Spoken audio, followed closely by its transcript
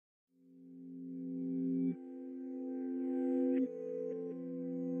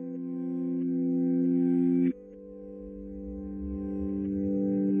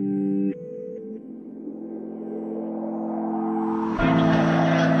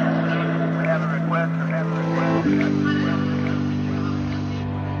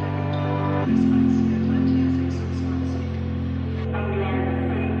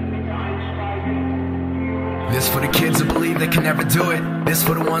never do it. This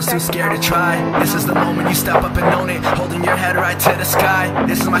for the ones too scared to try. This is the moment you step up and own it, holding your head right to the sky.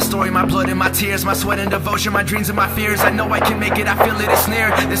 This is my story, my blood and my tears, my sweat and devotion, my dreams and my fears. I know I can make it, I feel it, it's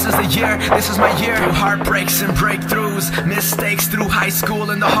near. This is the year, this is my year. Through heartbreaks and breakthroughs, mistakes through high school,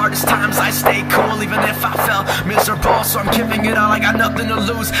 and the hardest times I stay cool, even if I felt miserable. So I'm giving it all, I got nothing to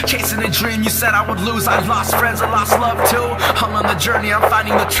lose. Chasing a dream you said I would lose. I lost friends, I lost love too. I'm on the journey, I'm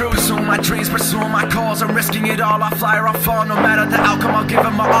finding the truth. Pursuing my dreams, pursuing my goals, I'm risking it all. I'll fly or I'll fall, no matter the outcome, I'll give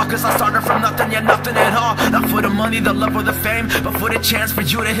it my all. Cause I started from nothing, yeah, nothing at all. Not for the money, the love, or the fame, but for the chance for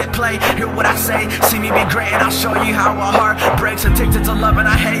you to hit play. Hear what I say, see me be great, and I'll show you how a heart breaks. Addicted to love and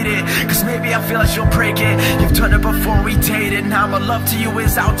I hate it, cause maybe I feel like you'll break it. You've done it before we dated, now my love to you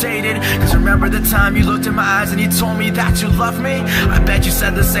is outdated. Cause remember the time you looked in my eyes and you told me that you love me? I bet you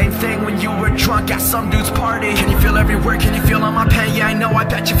said the same thing when you were drunk at some dude's party. Can you feel every word, can you feel all my pain? Yeah, I know, I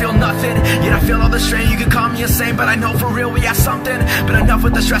bet you feel nothing. Yet I feel all the strain, you can call me insane, but I know for real we have something. But enough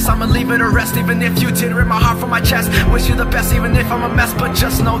with the stress, I'ma leave it to rest. Even if you did rip my heart from my chest, wish you the best even if I'm a mess. But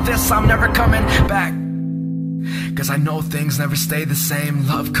just know this, I'm never coming back. Cause I know things never stay the same.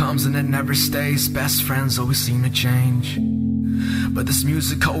 Love comes and it never stays. Best friends always seem to change, but this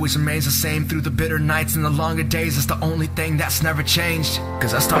music always remains the same. Through the bitter nights and the longer days, it's the only thing that's never changed.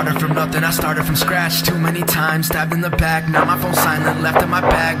 Cause I started from nothing, I started from scratch. Too many times, stabbed in the back. Now my phone's silent, left in my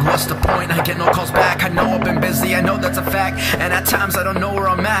bag. What's the point? I get no calls back. I know I've been busy, I know that's a fact. And at times I don't know where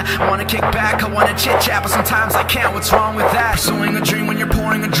I'm at. I wanna kick back, I wanna chit chat, but sometimes I can't. What's wrong with that? Pursuing a dream when you're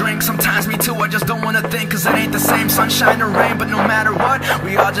pouring a drink. Sometimes me too, I just don't wanna think. Cause it ain't the same sunshine or rain. But no matter what,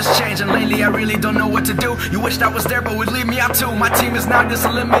 we all just change. And lately I really don't know what to do. You wished I was there but would leave me out too. My team is now just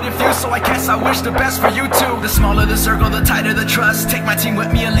a limited few, so I guess I wish the best for you too. The smaller the circle, the tighter the trust. Take my team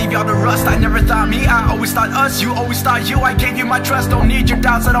with me and leave y'all to rust. I never thought me, I always thought us. You always thought you, I gave you my trust. Don't need your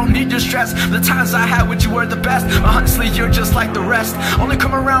doubts, I don't need your stress. The times I had with you were the best, but honestly you're just like the rest. Only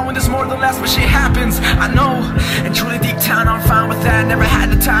come around when there's more than less, but shit happens, I know. And truly deep down I'm fine with that. Never had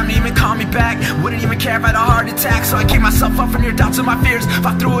the time to even call me back. Wouldn't even care if I had a heart attack. So I keep myself up from your doubts and my fears.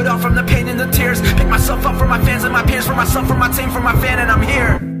 Fought through it all from the pain and the tears. Pick myself up from my fans and my peers. For myself, for my team, for my fan, and I'm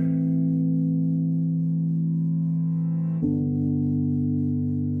here.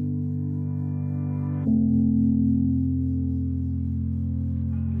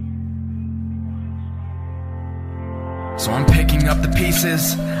 So I'm picking up the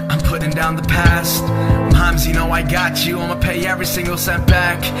pieces, I'm putting down the past. Moms, you know I got you, I'ma pay every single cent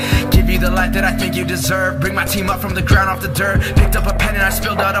back. Give you the life that I think you deserve. Bring my team up from the ground off the dirt. Picked up a pen and I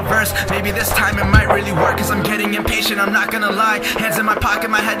spilled out a verse. Maybe this time it might really work, cause I'm getting impatient, I'm not gonna lie. Hands in my pocket,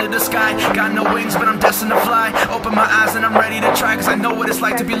 my head to the sky. Got no wings but I'm destined to fly. Open my eyes and I'm ready to try, cause I know what it's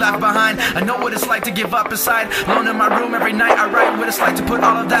like to be left behind. I know what it's like to give up inside. Alone in my room every night I write what it's like to put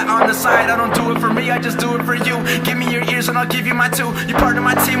all of that on the side. I don't do it for me, I just do it for you. Give me your ears and I'll give you my two. You're part of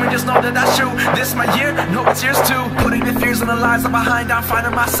my team and just know that that's true. This my year, no it's yours too. Putting the fears and the lies I'm behind, I'm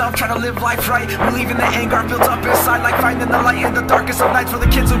finding myself trying to live life right. Relieving the anger I built up inside, like finding the light in the darkest of nights. For the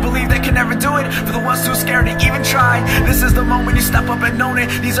kids who believe they can never do it, for the ones too scared to even try. This is the moment you step up and own it.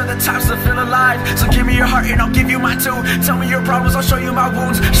 These are the times to feel alive. So give me your heart and I'll give you mine too. Tell me your problems, I'll show you my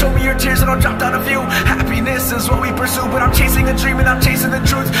wounds. Show me your tears and I'll drop down a few. Happiness is what we pursue, but I'm chasing a dream and I'm chasing the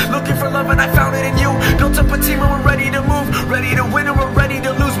truth. Looking for love and I found it in you. Built up a team and we're ready to move. Ready to win and we're ready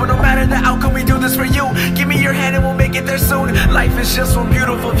to lose. But no matter the outcome, we do this for you. Give me your hand and we'll make it there soon. Life is just one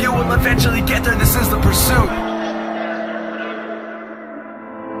beautiful view. We'll eventually get there, this is the pursuit.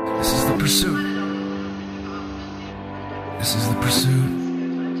 This is the pursuit. This is the pursuit.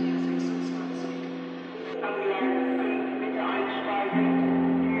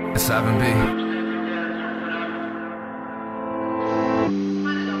 It's 7B.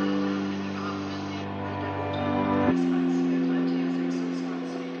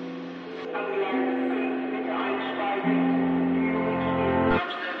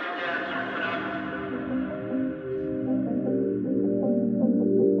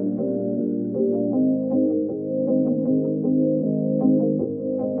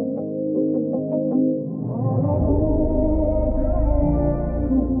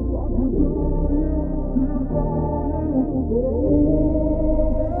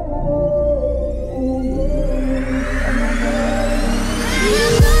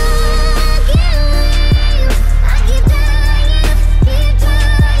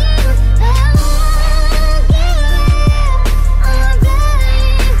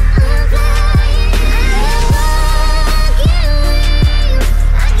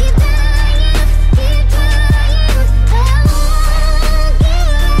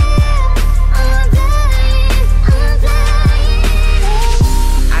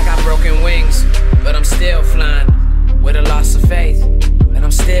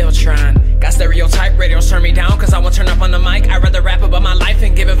 radios turn me down, cause I won't turn up on the mic. I'd rather rap about my life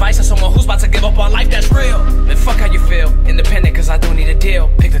and give advice to someone who's about to give up on life that's real. Then fuck how you feel, independent cause I don't need a deal.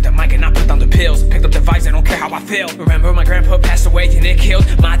 Picked up the mic and I put down the pills. Picked up the vibes, I don't care how I feel. Remember my grandpa passed away and it killed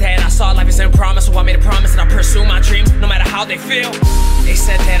my dad. I saw life is in promise, so I made a promise and I pursue my dreams no matter how they feel. They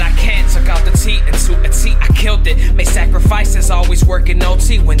said that I can't, took out the T into a T, I killed it. Made sacrifices, always working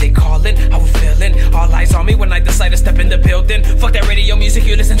OT. When they callin', I was feeling all eyes on me when I decided to step in the building. Fuck that radio music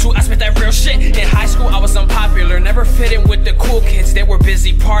you listen to, I spit that real shit. In high school I was unpopular, never fit in with the cool kids. They were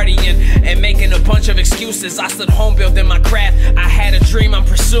busy partying and making a bunch of excuses. I stood home building my craft, I had a dream I'm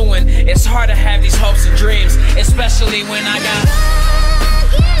pursuing. It's hard to have these hopes and dreams, especially when I got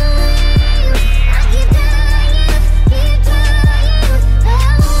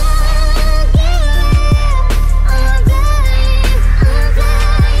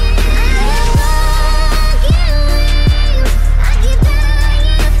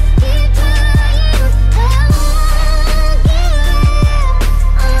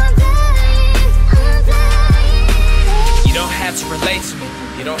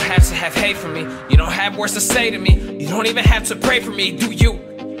You don't have to have hate for me. You don't have words to say to me. You don't even have to pray for me, do you?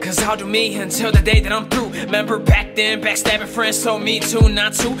 Cause I'll do me until the day that I'm through. Remember back then, backstabbing friends told me to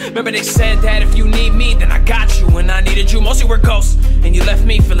not to. Remember they said that if you need me, then I got you. When I needed you, most you were ghosts. And you left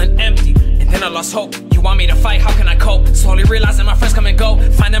me feeling empty. And then I lost hope. You want me to fight, how can I cope? Slowly realizing my friends come and go.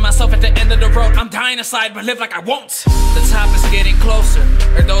 Finding myself at the end of the road. I'm dying inside, but live like I won't. The top is getting closer,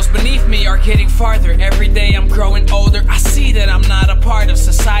 or those beneath me are getting farther. Every day I'm growing older. I see that I'm not a part of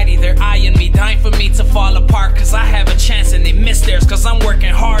society. They're eyeing me, dying for me to fall apart. Cause I have a chance and they miss theirs, cause I'm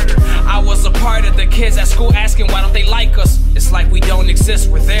working harder. I was a part of the kids at school asking why don't they like us. It's like we don't exist,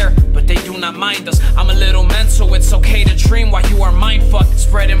 we're there, but they do not mind us. I'm a little mental, it's okay to dream while you are mindfucked.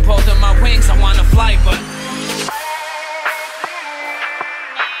 Spreading both of my wings, I wanna fly, but